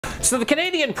So the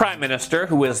Canadian Prime Minister,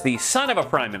 who was the son of a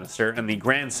Prime Minister and the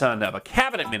grandson of a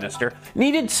cabinet minister,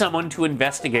 needed someone to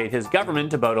investigate his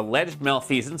government about alleged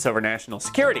malfeasance over national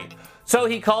security. So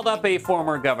he called up a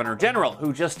former Governor General,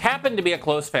 who just happened to be a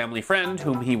close family friend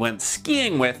whom he went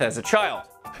skiing with as a child.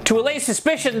 To allay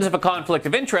suspicions of a conflict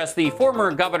of interest, the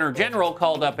former Governor General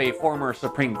called up a former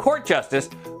Supreme Court Justice,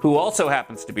 who also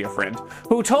happens to be a friend,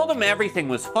 who told him everything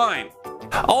was fine.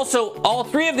 Also, all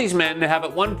three of these men have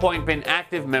at one point been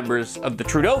active members of the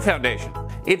Trudeau Foundation.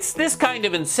 It's this kind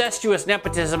of incestuous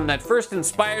nepotism that first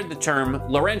inspired the term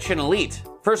Laurentian elite.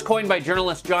 First coined by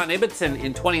journalist John Ibbotson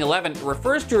in 2011, it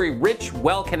refers to a rich,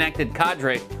 well-connected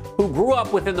cadre who grew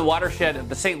up within the watershed of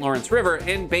the St. Lawrence River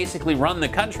and basically run the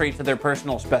country to their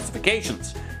personal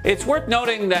specifications. It's worth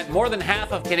noting that more than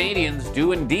half of Canadians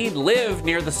do indeed live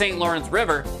near the St. Lawrence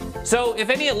River, so if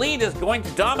any elite is going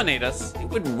to dominate us, it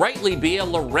would rightly be a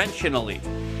Laurentian elite.